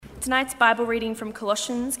Tonight's Bible reading from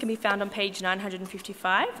Colossians can be found on page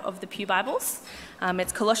 955 of the Pew Bibles.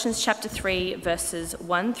 It's Colossians chapter 3, verses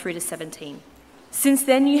 1 through to 17. Since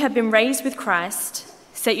then you have been raised with Christ,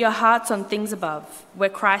 set your hearts on things above, where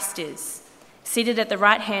Christ is, seated at the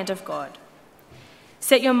right hand of God.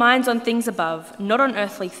 Set your minds on things above, not on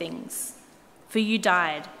earthly things. For you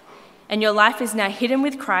died, and your life is now hidden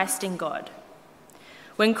with Christ in God.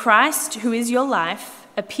 When Christ, who is your life,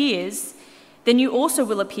 appears, then you also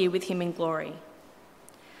will appear with him in glory.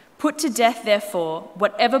 Put to death, therefore,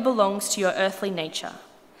 whatever belongs to your earthly nature: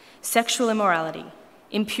 sexual immorality,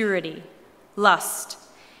 impurity, lust,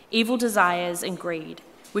 evil desires, and greed,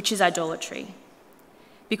 which is idolatry.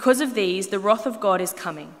 Because of these, the wrath of God is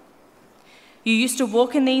coming. You used to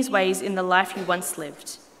walk in these ways in the life you once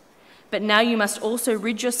lived, but now you must also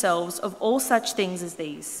rid yourselves of all such things as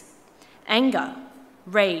these: anger,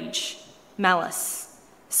 rage, malice,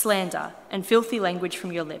 slander, and filthy language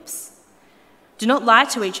from your lips. Do not lie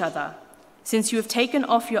to each other, since you have taken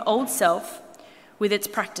off your old self with its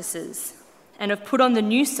practices, and have put on the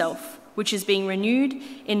new self, which is being renewed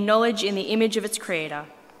in knowledge in the image of its creator.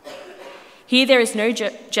 Here there is no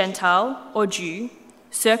Gentile or Jew,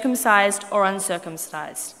 circumcised or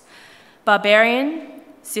uncircumcised, barbarian,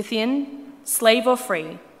 Scythian, slave or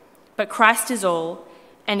free, but Christ is all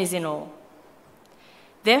and is in all.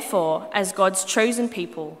 Therefore, as God's chosen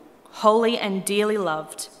people, holy and dearly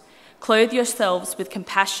loved, clothe yourselves with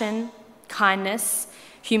compassion, kindness,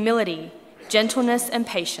 humility, gentleness, and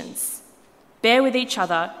patience. Bear with each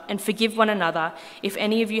other and forgive one another if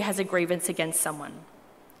any of you has a grievance against someone.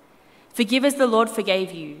 Forgive as the Lord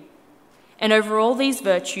forgave you. And over all these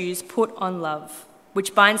virtues put on love,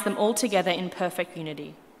 which binds them all together in perfect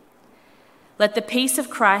unity. Let the peace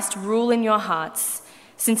of Christ rule in your hearts,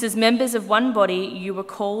 since as members of one body you were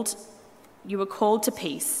called to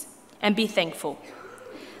peace, and be thankful.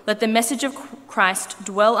 Let the message of Christ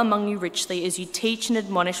dwell among you richly as you teach and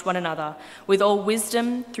admonish one another with all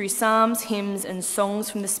wisdom through psalms, hymns, and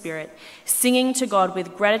songs from the Spirit, singing to God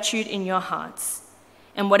with gratitude in your hearts.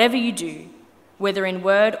 And whatever you do, whether in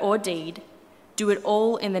word or deed, do it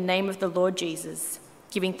all in the name of the Lord Jesus,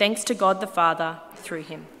 giving thanks to God the Father through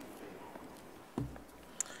him.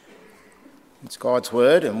 It's God's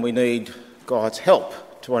word, and we need God's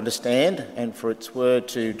help to understand and for its word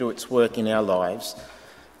to do its work in our lives.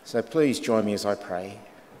 So please join me as I pray.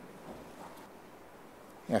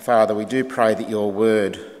 Now, Father, we do pray that your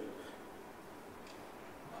word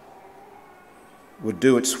would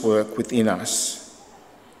do its work within us.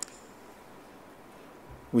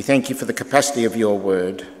 We thank you for the capacity of your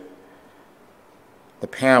word, the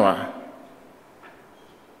power,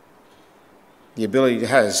 the ability it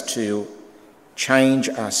has to change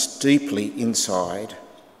us deeply inside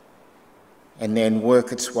and then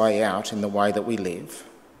work its way out in the way that we live.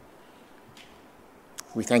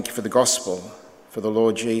 We thank you for the gospel, for the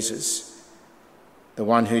Lord Jesus, the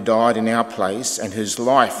one who died in our place and whose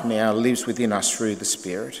life now lives within us through the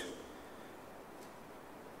Spirit.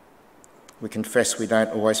 We confess we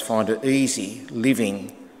don't always find it easy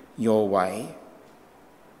living your way,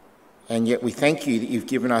 and yet we thank you that you've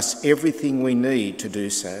given us everything we need to do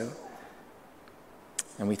so.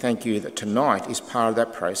 And we thank you that tonight is part of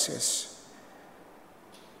that process.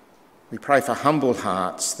 We pray for humble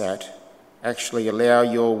hearts that actually allow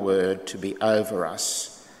your word to be over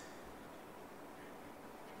us,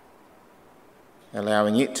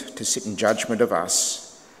 allowing it to sit in judgment of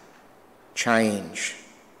us, change,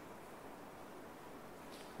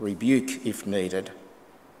 rebuke if needed,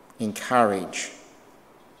 encourage.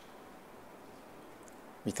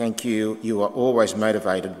 We thank you, you are always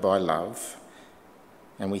motivated by love.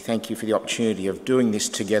 And we thank you for the opportunity of doing this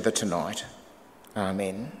together tonight.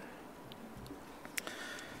 Amen.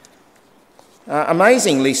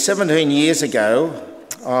 Amazingly, 17 years ago,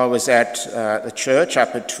 I was at the church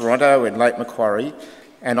up at Toronto in Lake Macquarie,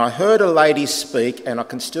 and I heard a lady speak, and I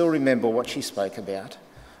can still remember what she spoke about.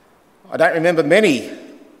 I don't remember many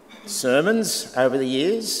sermons over the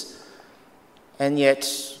years, and yet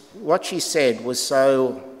what she said was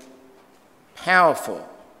so powerful.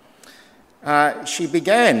 She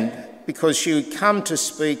began because she would come to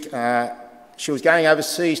speak, she was going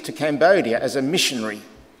overseas to Cambodia as a missionary.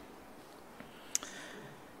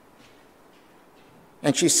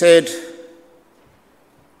 And she said,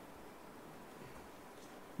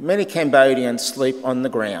 many Cambodians sleep on the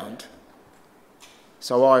ground,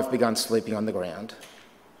 so I've begun sleeping on the ground.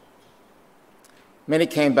 Many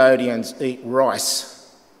Cambodians eat rice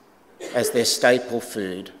as their staple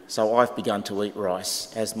food, so I've begun to eat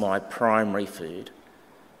rice as my primary food.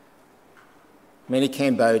 Many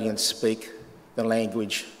Cambodians speak the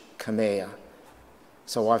language Khmer,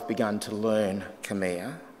 so I've begun to learn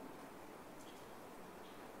Khmer.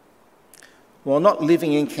 While not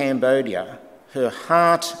living in Cambodia, her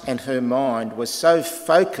heart and her mind were so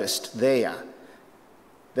focused there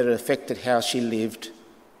that it affected how she lived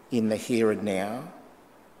in the here and now.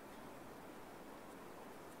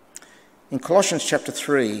 In Colossians chapter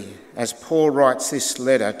 3, as Paul writes this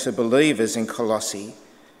letter to believers in Colossae,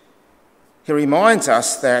 he reminds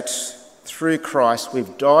us that through Christ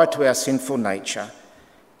we've died to our sinful nature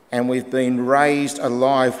and we've been raised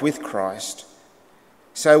alive with Christ.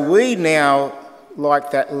 So we now,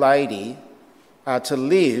 like that lady, are to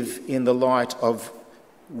live in the light of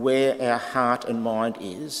where our heart and mind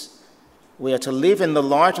is. We are to live in the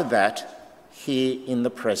light of that here in the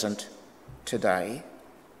present today.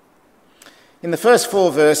 In the first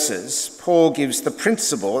 4 verses, Paul gives a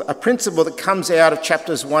principle that comes out of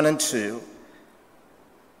chapters 1 and 2.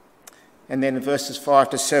 And then in verses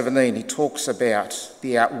 5 to 17, he talks about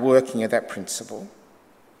the outworking of that principle.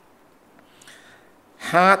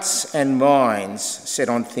 Hearts and minds set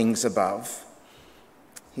on things above.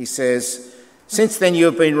 He says, since then you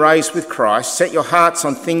have been raised with Christ, set your hearts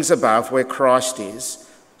on things above where Christ is,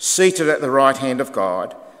 seated at the right hand of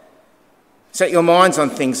God. Set your minds on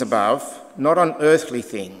things above, not on earthly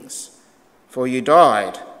things, for you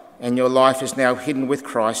died, and your life is now hidden with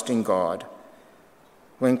Christ in God.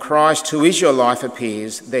 When Christ, who is your life,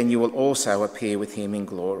 appears, then you will also appear with him in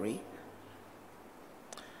glory.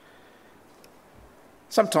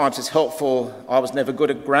 Sometimes it's helpful, I was never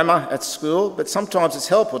good at grammar at school, but sometimes it's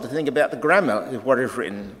helpful to think about the grammar of what is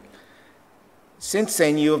written. Since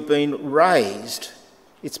then you have been raised.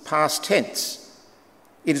 It's past tense.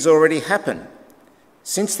 It has already happened.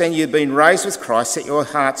 Since then you've been raised with Christ, set your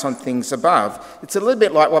hearts on things above. It's a little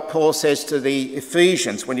bit like what Paul says to the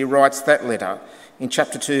Ephesians when he writes that letter in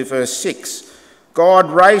chapter 2, verse 6.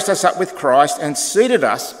 God raised us up with Christ and seated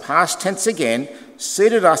us, past tense again,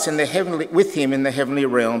 seated us with him in the heavenly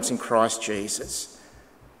realms in Christ Jesus.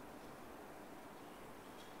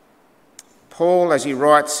 Paul, as he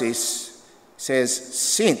writes this, says,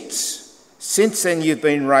 since then you've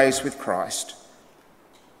been raised with Christ.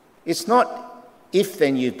 It's not if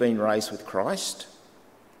then you've been raised with Christ,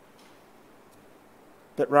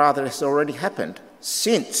 but rather it's already happened.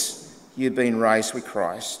 Since you've been raised with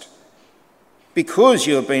Christ. Because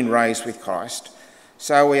you have been raised with Christ.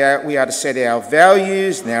 So we are to set our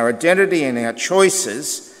values and our identity and our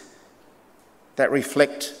choices that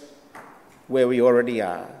reflect where we already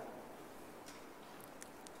are.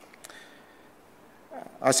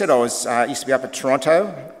 I said I used to be up at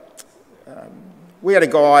Toronto. We had a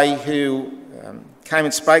guy who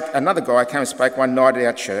another guy came and spoke one night at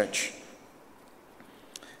our church.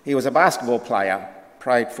 He was a basketball player,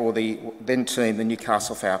 played for the then team, the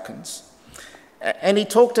Newcastle Falcons. And he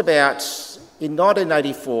talked about, in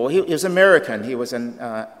 1984, he was American, in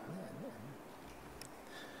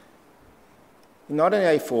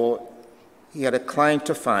 1984, he had a claim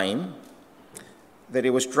to fame that he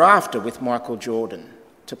was drafted with Michael Jordan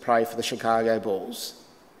to play for the Chicago Bulls.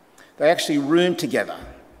 They actually roomed together.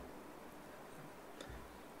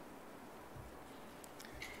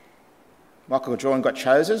 Michael Jordan got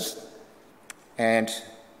chosen, and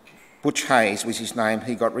Butch Hayes was his name,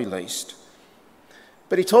 he got released.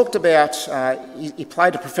 But he talked about, he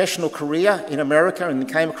played a professional career in America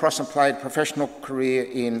and came across and played a professional career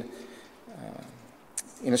in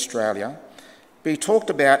Australia. But he talked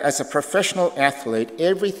about, as a professional athlete,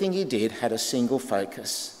 everything he did had a single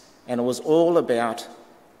focus, and it was all about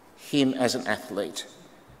him as an athlete.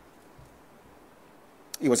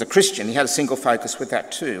 He was a Christian, he had a single focus with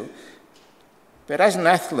that too. But as an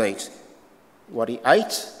athlete, what he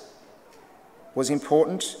ate was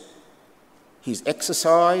important, his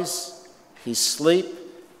exercise, his sleep,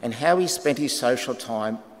 and how he spent his social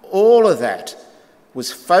time, all of that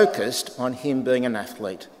was focused on him being an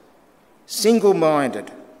athlete.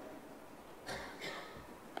 Single-minded.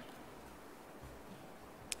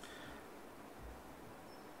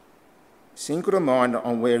 Single-minded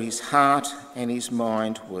on where his heart and his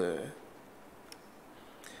mind were.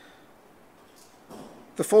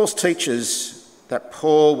 The false teachers that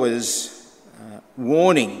Paul was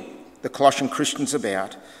warning the Colossian Christians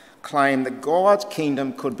about claim that God's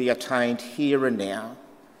kingdom could be attained here and now.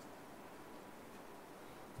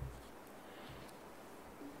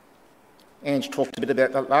 Ange talked a bit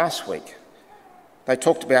about that last week. They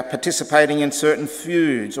talked about participating in certain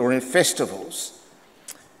feuds or in festivals.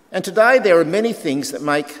 And today there are many things that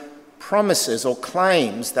make promises or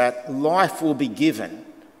claims that life will be given.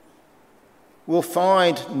 Will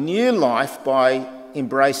find new life by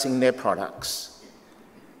embracing their products.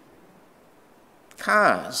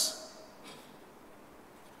 Cars,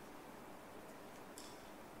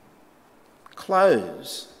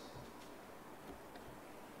 clothes,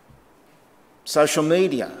 social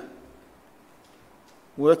media,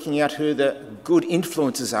 working out who the good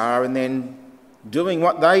influences are and then doing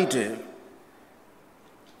what they do.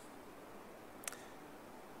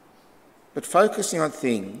 But focusing on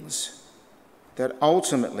things that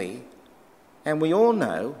ultimately, and we all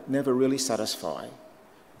know, never really satisfy.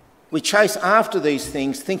 We chase after these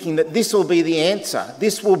things thinking that this will be the answer,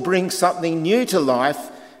 this will bring something new to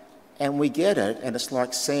life, and we get it, and it's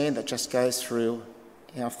like sand that just goes through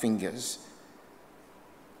our fingers.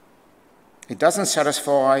 It doesn't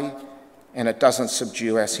satisfy, and it doesn't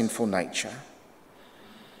subdue our sinful nature.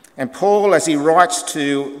 And Paul, as he writes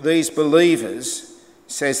to these believers,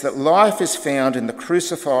 says that life is found in the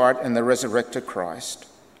crucified and the resurrected Christ.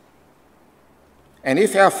 And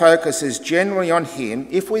if our focus is generally on him,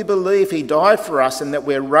 if we believe he died for us and that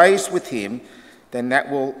we're raised with him, then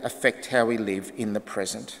that will affect how we live in the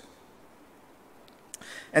present.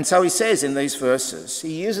 And so he says in these verses,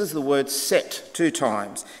 he uses the word set 2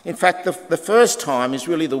 times. In fact, the first time is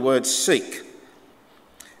really the word seek.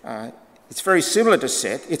 It's very similar to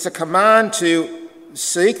set. It's a command to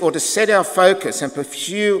seek or to set our focus and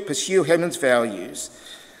pursue heaven's values.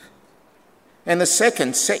 And the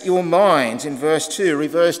second, set your minds, in verse 2,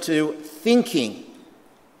 refers to thinking.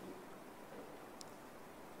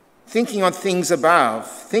 Thinking on things above,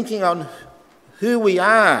 thinking on who we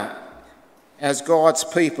are as God's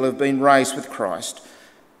people have been raised with Christ.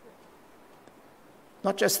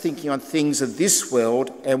 Not just thinking on things of this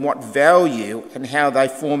world and what value and how they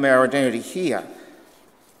form our identity here,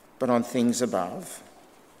 but on things above.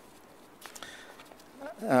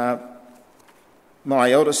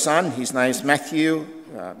 My eldest son, his name's Matthew,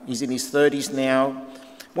 he's in his 30s now.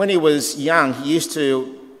 When he was young, we used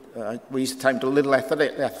to take him to little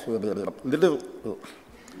athletics.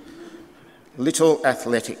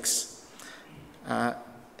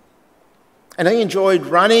 And he enjoyed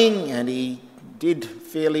running and he did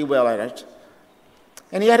fairly well at it.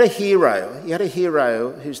 And he had a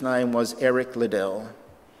hero whose name was Eric Liddell.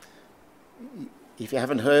 If you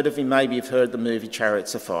haven't heard of him, maybe you've heard the movie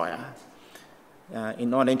Chariots of Fire.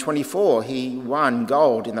 In 1924, he won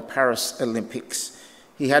gold in the Paris Olympics.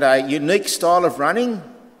 He had a unique style of running,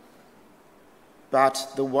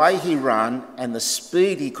 but the way he ran and the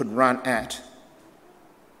speed he could run at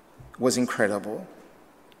was incredible.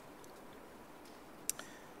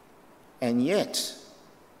 And yet,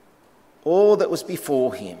 all that was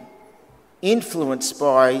before him, influenced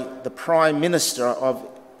by the Prime Minister of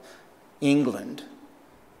England,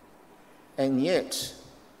 and yet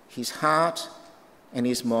his heart and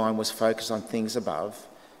his mind was focused on things above,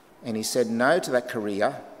 and he said no to that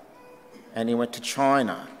career, and he went to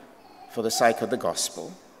China for the sake of the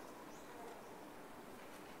gospel.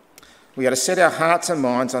 We are to set our hearts and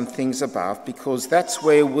minds on things above because that's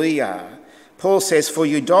where we are. Paul says, "For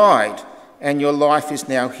you died, and your life is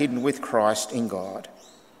now hidden with Christ in God."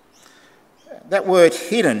 That word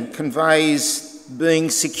hidden conveys being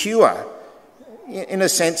secure, in a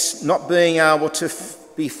sense, not being able to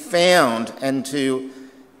be found and to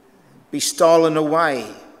be stolen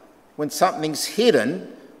away. When something's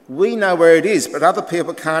hidden, we know where it is, but other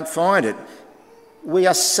people can't find it. We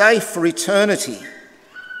are safe for eternity,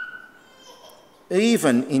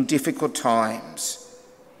 even in difficult times.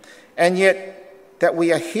 And yet, that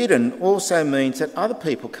we are hidden also means that other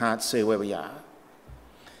people can't see where we are.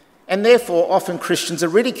 And therefore, often Christians are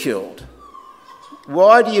ridiculed.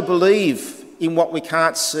 Why do you believe in what we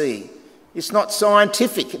can't see? It's not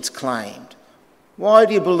scientific, it's claimed. Why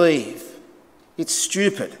do you believe? It's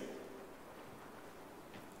stupid.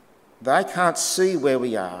 They can't see where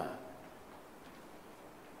we are.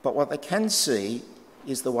 But what they can see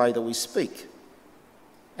is the way that we speak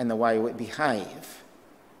and the way we behave.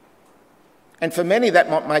 And for many, that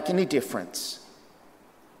might make any difference.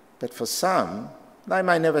 But for some, they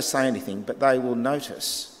may never say anything, but they will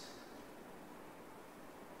notice.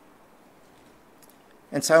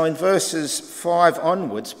 And so in verses 5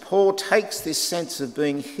 onwards, Paul takes this sense of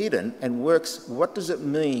being hidden and works, what does it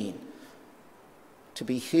mean to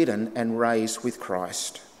be hidden and raised with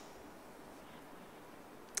Christ?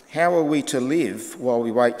 How are we to live while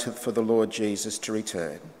we wait for the Lord Jesus to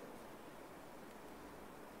return?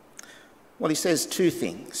 Well, he says 2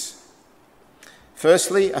 things.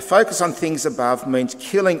 Firstly, a focus on things above means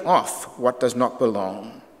killing off what does not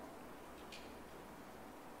belong.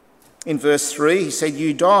 In verse 3, he said,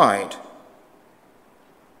 "You died."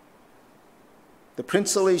 The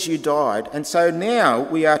principle is you died. And so now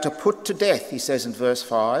we are to put to death, he says in verse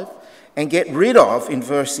 5, and get rid of, in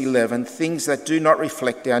verse 11, things that do not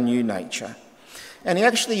reflect our new nature. And he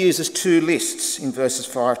actually uses 2 lists in verses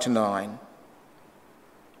 5 to 9.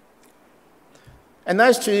 And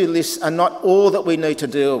those two lists are not all that we need to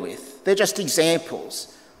deal with. They're just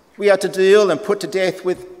examples. We are to deal and put to death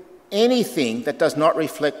with anything that does not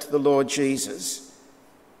reflect the Lord Jesus.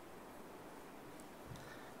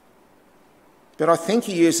 But I think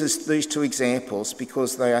he uses these two examples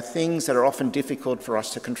because they are things that are often difficult for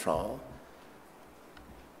us to control.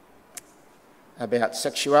 About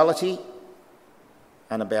sexuality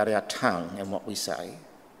and about our tongue and what we say.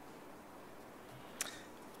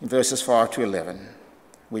 In verses 5 to 11,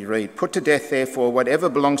 we read, "Put to death, therefore, whatever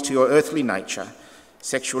belongs to your earthly nature,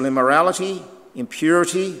 sexual immorality,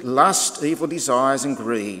 impurity, lust, evil desires and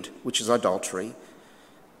greed, which is idolatry.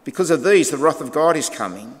 Because of these, the wrath of God is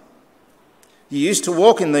coming. You used to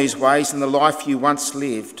walk in these ways in the life you once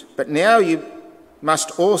lived, but now you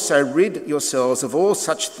must also rid yourselves of all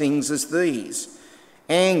such things as these: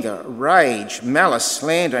 anger, rage, malice,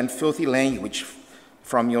 slander and filthy language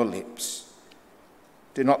from your lips.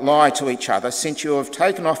 Do not lie to each other, since you have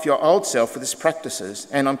taken off your old self with its practices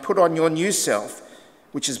and put on your new self,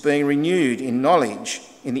 which is being renewed in knowledge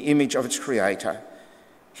in the image of its creator.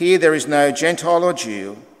 Here there is no Gentile or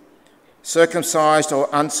Jew, circumcised or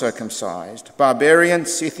uncircumcised, barbarian,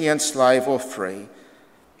 Scythian, slave or free,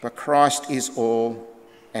 but Christ is all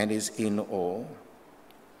and is in all."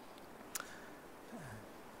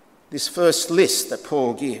 This first list that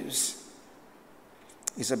Paul gives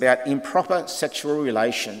is about improper sexual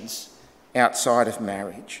relations outside of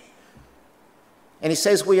marriage. And he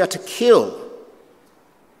says we are to kill.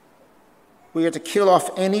 We are to kill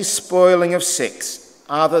off any spoiling of sex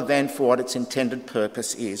other than for what its intended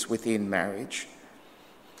purpose is within marriage.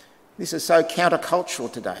 This is so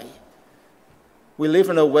countercultural today. We live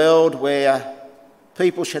in a world where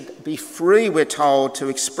people should be free, we're told, to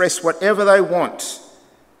express whatever they want.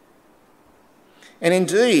 And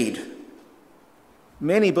indeed,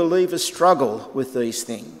 many believers struggle with these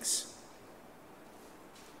things.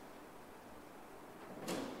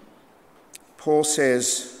 Paul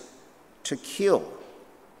says to kill,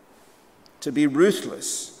 to be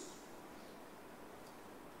ruthless,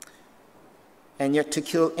 and yet to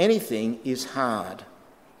kill anything is hard.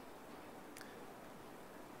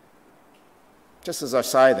 Just as I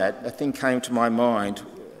say that, a thing came to my mind.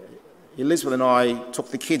 Elizabeth and I took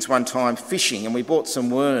the kids one time fishing and we bought some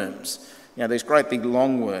worms, these great big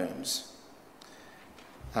long worms.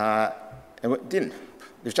 And it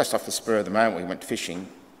was just off the spur of the moment we went fishing.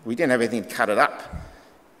 We didn't have anything to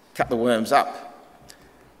cut the worms up.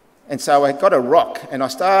 And so I got a rock and I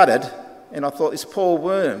thought, this poor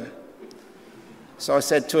worm. So I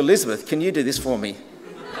said to Elizabeth, "Can you do this for me?"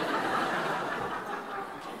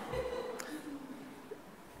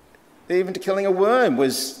 Even to killing a worm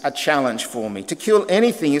was a challenge for me. To kill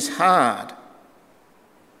anything is hard.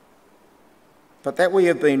 But that we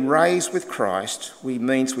have been raised with Christ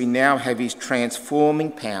means we now have his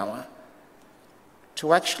transforming power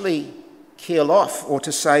to actually kill off or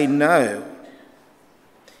to say no.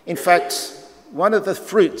 In fact, one of the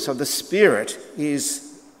fruits of the Spirit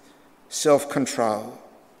is self-control.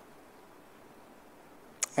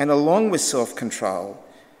 And along with self-control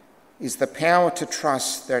is the power to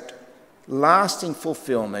trust that lasting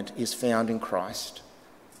fulfilment is found in Christ.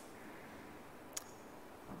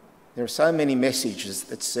 There are so many messages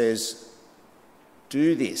that says,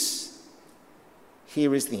 do this,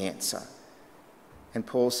 here is the answer. And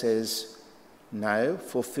Paul says, no,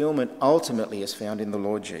 fulfilment ultimately is found in the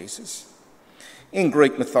Lord Jesus. In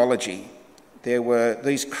Greek mythology, there were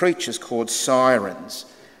these creatures called sirens.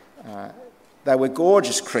 They were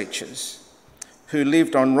gorgeous creatures who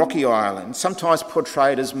lived on rocky islands, sometimes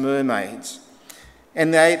portrayed as mermaids.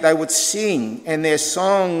 And they would sing, and their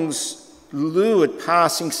songs lured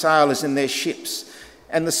passing sailors in their ships.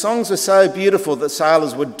 And the songs were so beautiful that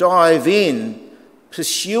sailors would dive in,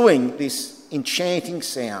 pursuing this enchanting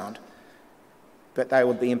sound, but they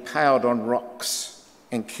would be impaled on rocks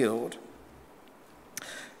and killed.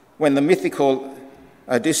 When the mythical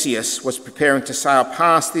Odysseus was preparing to sail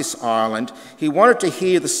past this island, he wanted to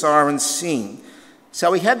hear the sirens sing.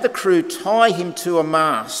 So he had the crew tie him to a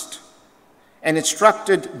mast and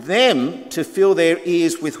instructed them to fill their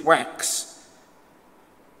ears with wax.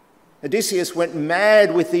 Odysseus went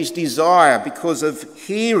mad with his desire because of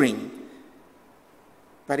hearing,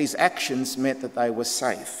 but his actions meant that they were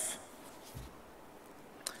safe.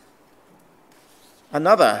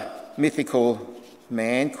 Another mythical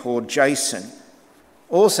man called Jason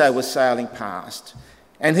also was sailing past,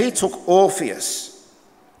 and he took Orpheus,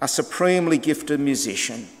 a supremely gifted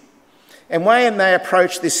musician. And when they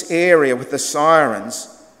approached this area with the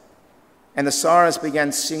sirens, and the sirens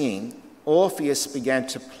began singing, Orpheus began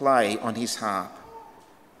to play on his harp.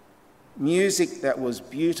 music that was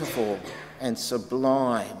beautiful and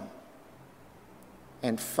sublime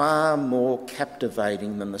and far more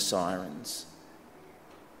captivating than the sirens.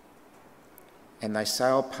 And they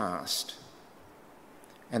sailed past,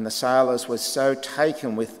 and the sailors were so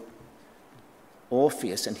taken with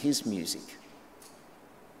Orpheus and his music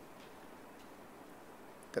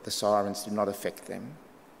that the sirens did not affect them.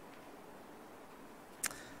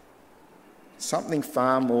 Something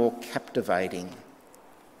far more captivating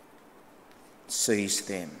seized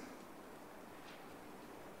them.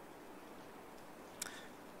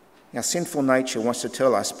 Our sinful nature wants to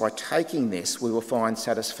tell us by taking this we will find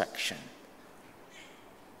satisfaction.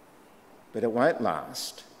 But it won't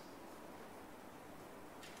last.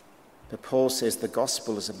 But Paul says the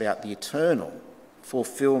gospel is about the eternal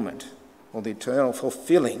fulfilment or the eternal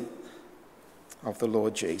fulfilling of the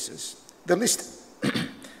Lord Jesus. The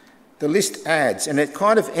list adds, and it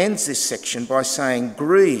kind of ends this section by saying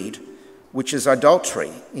greed, which is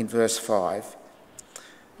adultery in verse 5.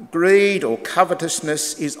 Greed or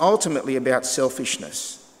covetousness is ultimately about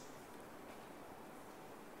selfishness.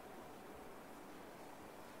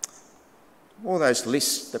 All those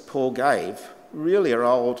lists that Paul gave really are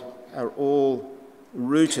all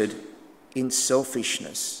rooted in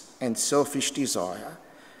selfishness and selfish desire.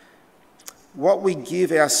 What we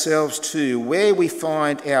give ourselves to, where we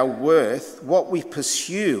find our worth, what we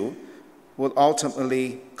pursue, will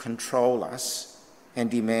ultimately control us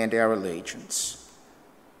and demand our allegiance.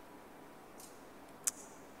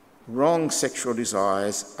 Wrong sexual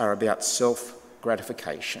desires are about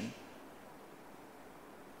self-gratification,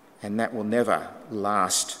 and that will never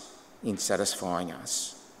last in satisfying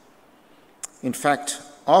us. In fact,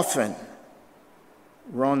 often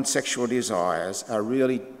wrong sexual desires are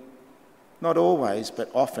really, not always, but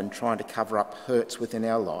often trying to cover up hurts within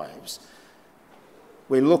our lives.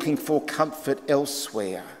 We're looking for comfort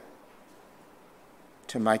elsewhere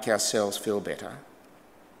to make ourselves feel better.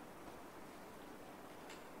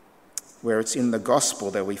 Where it's in the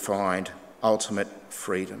gospel that we find ultimate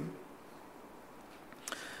freedom.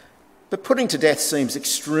 But putting to death seems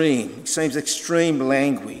extreme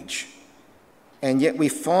language. And yet we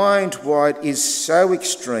find why it is so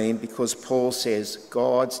extreme because Paul says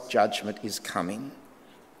God's judgment is coming.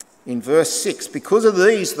 In verse 6, because of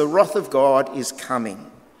these, the wrath of God is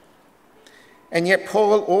coming. And yet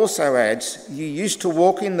Paul also adds, you used to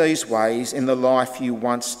walk in these ways in the life you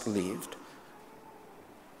once lived.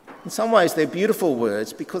 In some ways, they're beautiful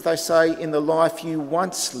words because they say, in the life you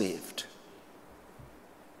once lived,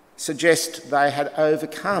 suggest they had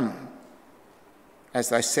overcome as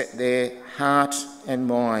they set their heart and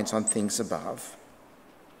minds on things above.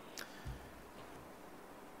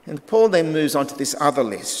 And Paul then moves on to this other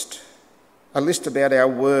list, a list about our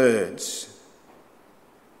words,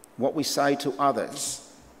 what we say to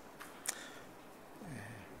others.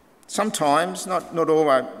 Sometimes, not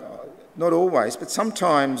always, but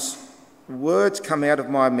sometimes words come out of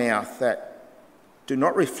my mouth that do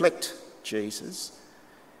not reflect Jesus,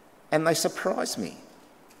 and they surprise me.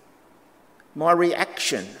 My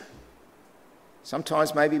reaction,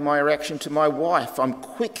 sometimes maybe my reaction to my wife, I'm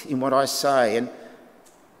quick in what I say, and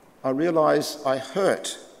I realise I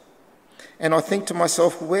hurt. And I think to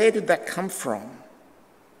myself, where did that come from?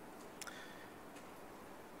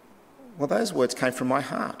 Well, those words came from my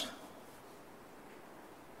heart.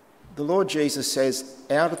 The Lord Jesus says,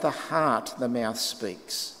 out of the heart the mouth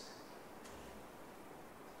speaks.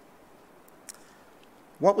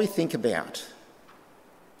 What we think about,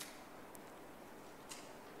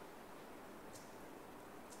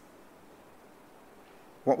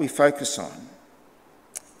 what we focus on,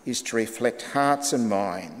 is to reflect hearts and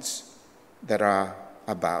minds that are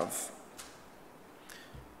above.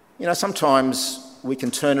 You know, sometimes we can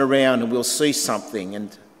turn around and we'll see something,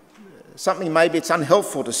 and something maybe it's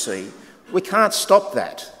unhelpful to see. We can't stop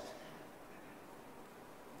that.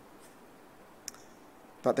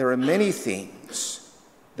 But there are many things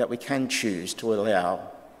that we can choose to allow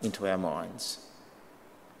into our minds.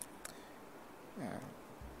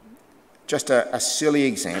 Just a silly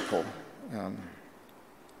example.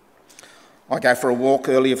 I go for a walk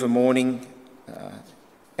early of a morning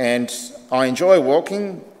and I enjoy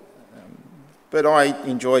walking, but I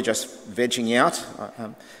enjoy just vegging out.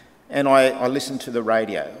 And I listen to the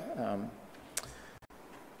radio.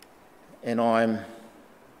 And I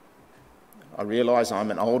realise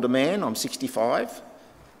I'm an older man, I'm 65,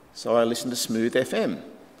 so I listen to Smooth FM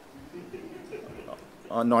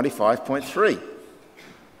on 95.3.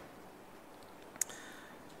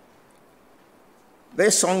 They're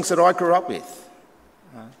songs that I grew up with.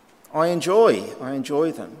 I enjoy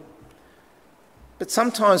them. But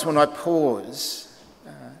sometimes when I pause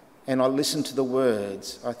and I listen to the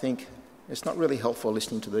words, I think it's not really helpful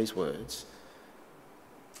listening to these words.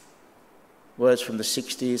 Words from the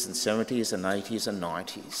 60s and 70s and 80s and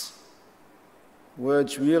 90s.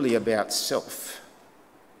 Words really about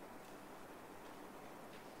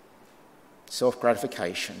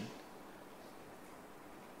self-gratification.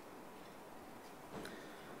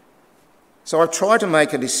 So I've tried to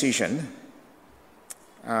make a decision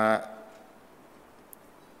to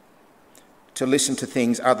listen to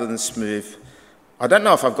things other than Smooth. I don't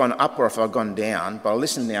know if I've gone up or if I've gone down, but I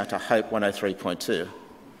listen now to Hope 103.2.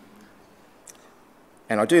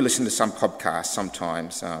 And I do listen to some podcasts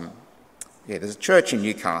sometimes. There's a church in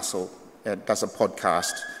Newcastle that does a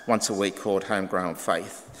podcast once a week called Homegrown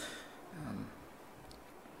Faith.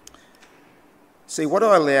 See, what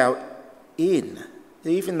I allow in,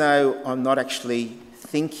 even though I'm not actually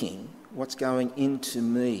thinking, what's going into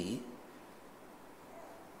me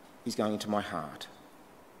is going into my heart.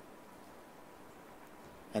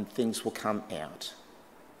 And things will come out.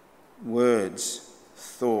 Words,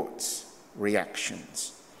 thoughts,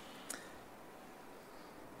 reactions.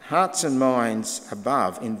 Hearts and minds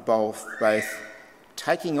above involve both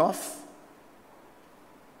taking off,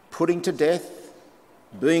 putting to death,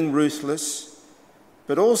 being ruthless,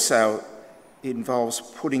 but also it involves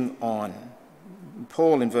putting on.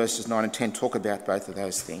 Paul in verses 9 and 10 talk about both of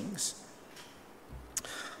those things.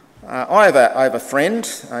 I have a friend,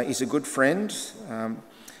 he's a good friend,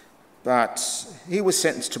 but he was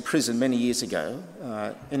sentenced to prison many years ago,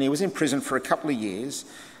 and he was in prison for a couple of years,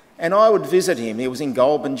 and I would visit him. He was in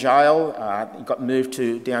Goulburn jail, he got moved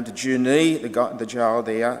down to Junee, the jail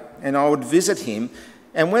there, and I would visit him,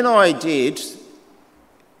 and when I did,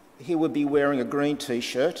 he would be wearing a green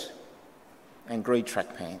t-shirt and green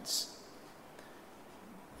track pants.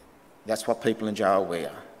 That's what people in jail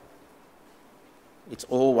wear. It's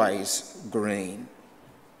always green.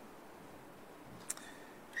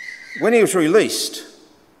 When he was released,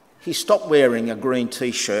 he stopped wearing a green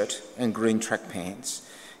t-shirt and green track pants.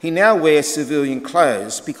 He now wears civilian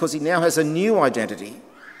clothes because he now has a new identity.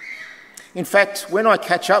 In fact, when I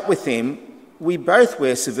catch up with him, we both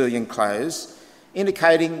wear civilian clothes,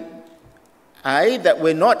 indicating A, that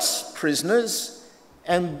we're not prisoners,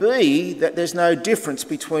 and B, that there's no difference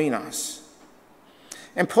between us.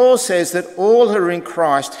 And Paul says that all who are in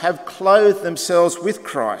Christ have clothed themselves with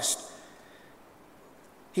Christ.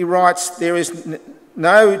 He writes, there is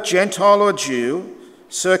no Gentile or Jew,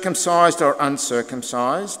 circumcised or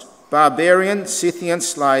uncircumcised, barbarian, Scythian,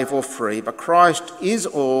 slave or free, but Christ is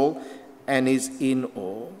all and is in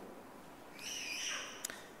all.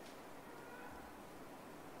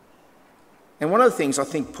 And one of the things I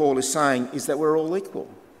think Paul is saying is that we're all equal.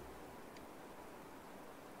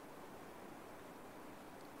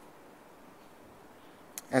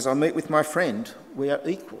 As I meet with my friend, we are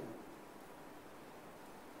equal.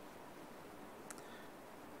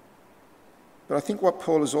 But I think what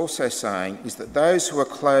Paul is also saying is that those who are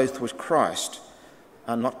clothed with Christ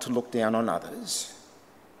are not to look down on others,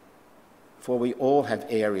 for we all have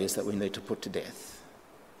areas that we need to put to death.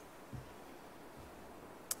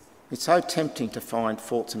 It's so tempting to find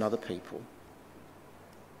faults in other people.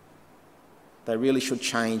 They really should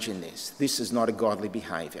change in this. This is not a godly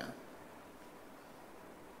behaviour.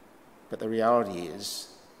 But the reality is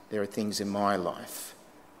there are things in my life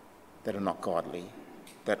that are not godly,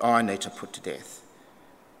 that I need to put to death.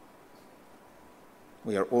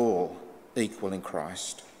 We are all equal in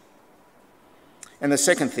Christ. And the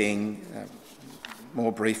second thing,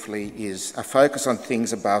 more briefly, is a focus on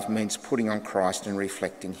things above means putting on Christ and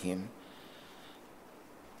reflecting him.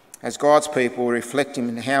 As God's people, we reflect him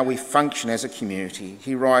in how we function as a community.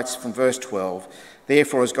 He writes from verse 12,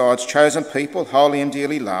 therefore, as God's chosen people, holy and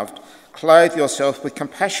dearly loved, clothe yourself with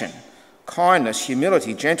compassion, kindness,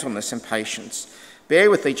 humility, gentleness and patience.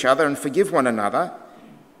 Bear with each other and forgive one another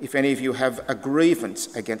if any of you have a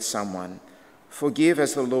grievance against someone. Forgive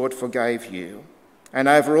as the Lord forgave you. And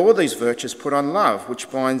over all these virtues put on love,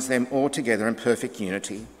 which binds them all together in perfect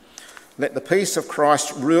unity. Let the peace of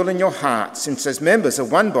Christ rule in your hearts, since as members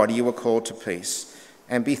of one body you were called to peace,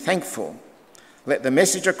 and be thankful. Let the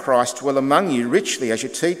message of Christ dwell among you richly as you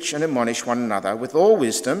teach and admonish one another with all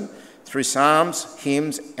wisdom, through psalms,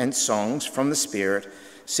 hymns and songs from the Spirit,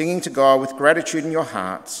 singing to God with gratitude in your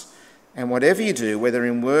hearts. And whatever you do, whether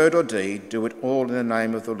in word or deed, do it all in the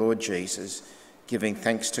name of the Lord Jesus, giving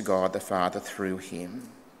thanks to God the Father through him.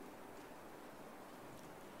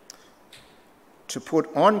 To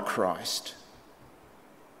put on Christ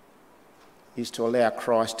is to allow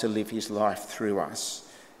Christ to live his life through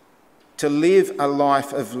us. To live a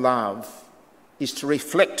life of love is to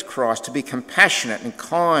reflect Christ, to be compassionate and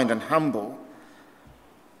kind and humble.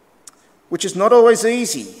 which is not always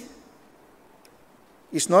easy.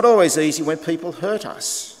 It's not always easy when people hurt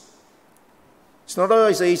us. It's not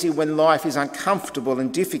always easy when life is uncomfortable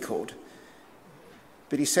and difficult.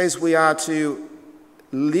 But he says we are to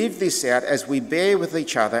live this out as we bear with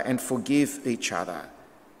each other and forgive each other.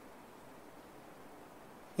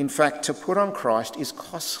 In fact, to put on Christ is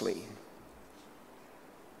costly.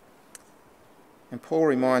 And Paul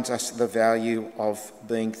reminds us of the value of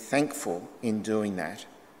being thankful in doing that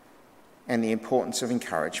and the importance of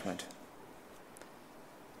encouragement.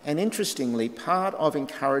 And interestingly, part of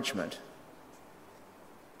encouragement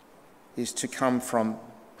is to come from,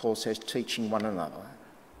 Paul says, teaching one another.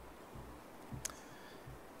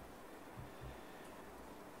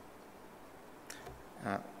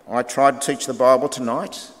 I tried to teach the Bible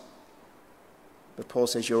tonight, but Paul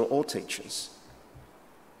says you're all teachers.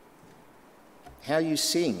 How you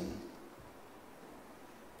sing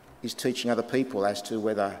is teaching other people as to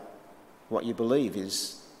whether what you believe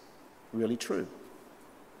is really true.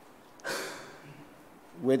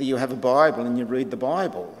 Whether you have a Bible and you read the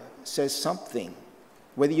Bible says something.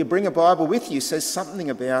 Whether you bring a Bible with you says something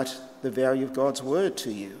about the value of God's word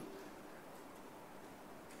to you.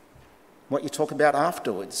 What you talk about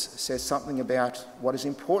afterwards says something about what is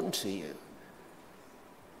important to you.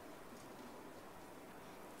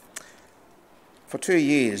 For 2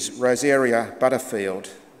 years, Rosaria Butterfield,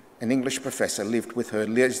 an English professor, lived with her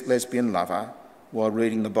lesbian lover while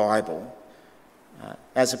reading the Bible.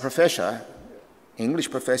 As a professor,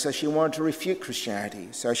 English professor, she wanted to refute Christianity,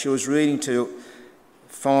 so she was reading to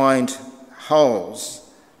find holes.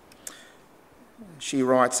 She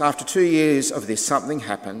writes, "After 2 years of this, something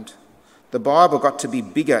happened. The Bible got to be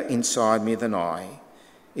bigger inside me than I.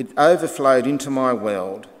 It overflowed into my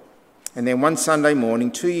world. And then one Sunday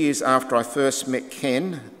morning, 2 years after I first met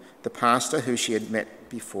Ken, the pastor who she had met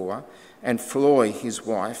before, and Floy, his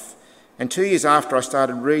wife, and 2 years after I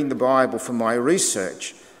started reading the Bible for my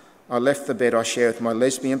research, I left the bed I shared with my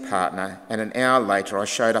lesbian partner, and an hour later I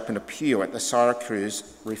showed up in a pew at the Syracuse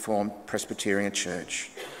Reformed Presbyterian Church.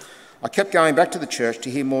 I kept going back to the church to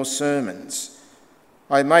hear more sermons.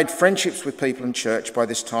 I had made friendships with people in church by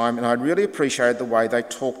this time, and I really appreciated the way they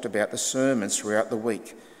talked about the sermons throughout the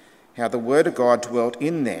week, how the Word of God dwelt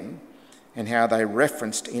in them, and how they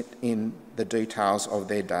referenced it in the details of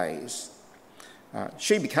their days."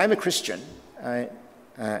 She became a Christian,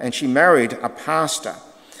 and she married a pastor.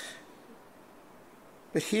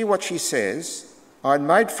 But hear what she says: "I had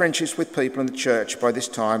made friendships with people in the church by this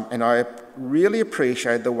time, and I really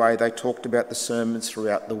appreciated the way they talked about the sermons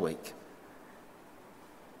throughout the week,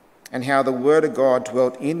 and how the Word of God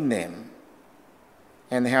dwelt in them,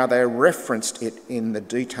 and how they referenced it in the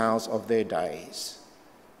details of their days."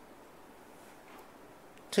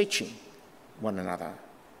 Teaching one another.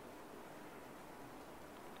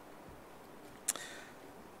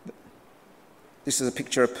 This is a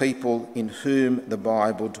picture of people in whom the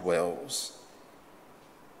Bible dwells.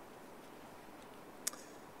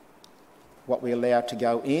 What we allow to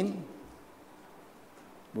go in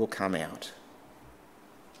will come out.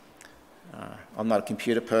 I'm not a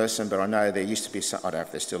computer person, but I know there used to be, I don't know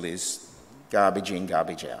if there still is, garbage in,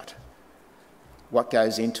 garbage out. What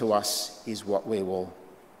goes into us is what we will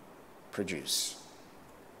produce.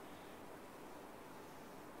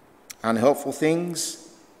 Unhelpful things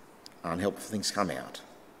come out.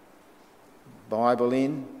 Bible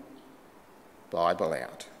in, Bible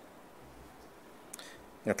out.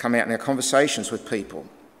 It'll come out in our conversations with people.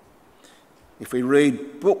 If we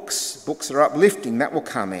read books that are uplifting, that will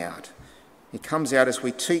come out. It comes out as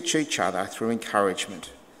we teach each other through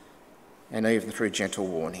encouragement and even through gentle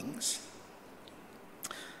warnings.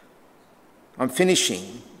 I'm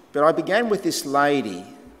finishing, but I began with this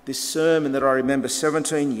lady, this sermon that I remember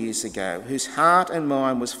 17 years ago, whose heart and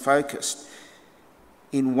mind was focused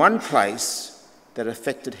in one place that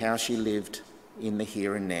affected how she lived in the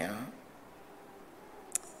here and now.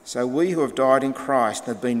 So we who have died in Christ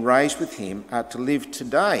and have been raised with him are to live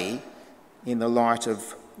today in the light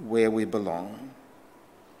of where we belong.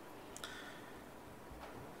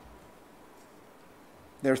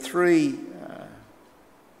 There are three,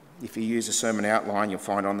 if you use a sermon outline, you'll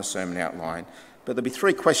find on the sermon outline, but there'll be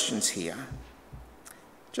three questions here.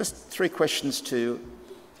 Just three questions to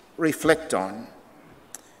reflect on.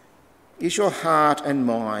 Is your heart and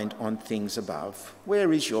mind on things above?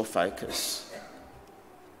 Where is your focus?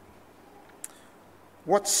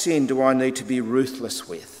 What sin do I need to be ruthless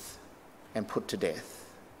with and put to death?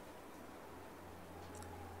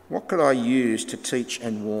 What could I use to teach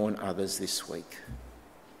and warn others this week?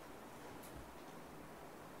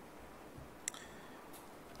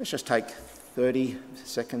 Let's just take 30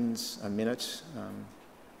 seconds, a minute,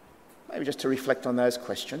 maybe just to reflect on those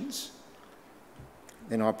questions.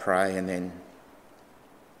 Then I'll pray, and then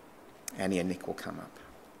Annie and Nick will come up.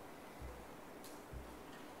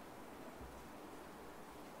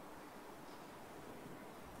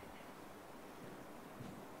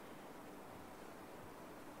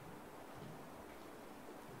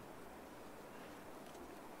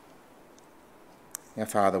 Now,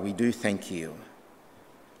 Father, we do thank you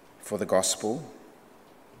for the gospel,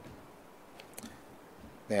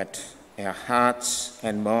 that our hearts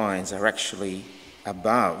and minds are actually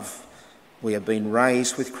above. We have been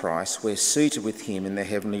raised with Christ. We're seated with him in the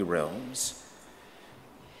heavenly realms.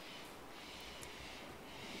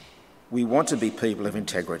 We want to be people of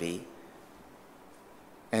integrity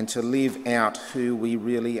and to live out who we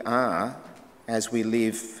really are as we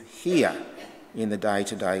live here in the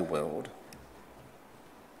day-to-day world.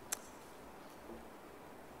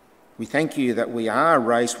 We thank you that we are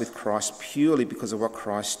raised with Christ purely because of what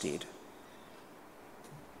Christ did.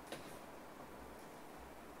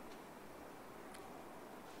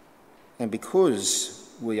 And because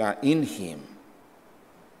we are in him,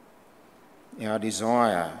 our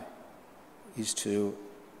desire is to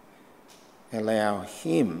allow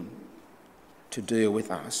him to deal with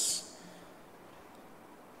us.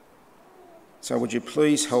 So would you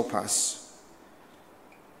please help us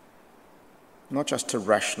not just to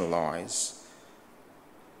rationalise,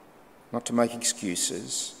 not to make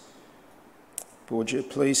excuses, but would you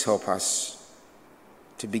please help us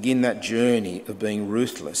to begin that journey of being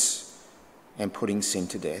ruthless and putting sin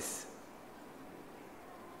to death.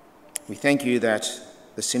 We thank you that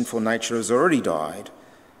the sinful nature has already died,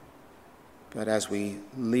 but as we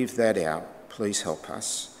live that out, please help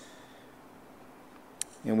us.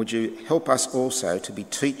 And would you help us also to be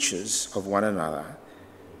teachers of one another,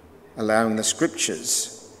 allowing the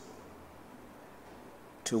scriptures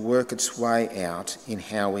to work its way out in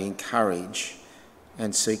how we encourage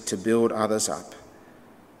and seek to build others up.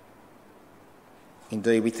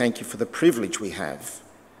 Indeed, we thank you for the privilege we have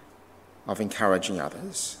of encouraging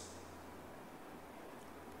others.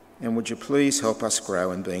 And would you please help us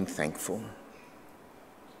grow in being thankful?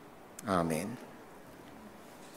 Amen.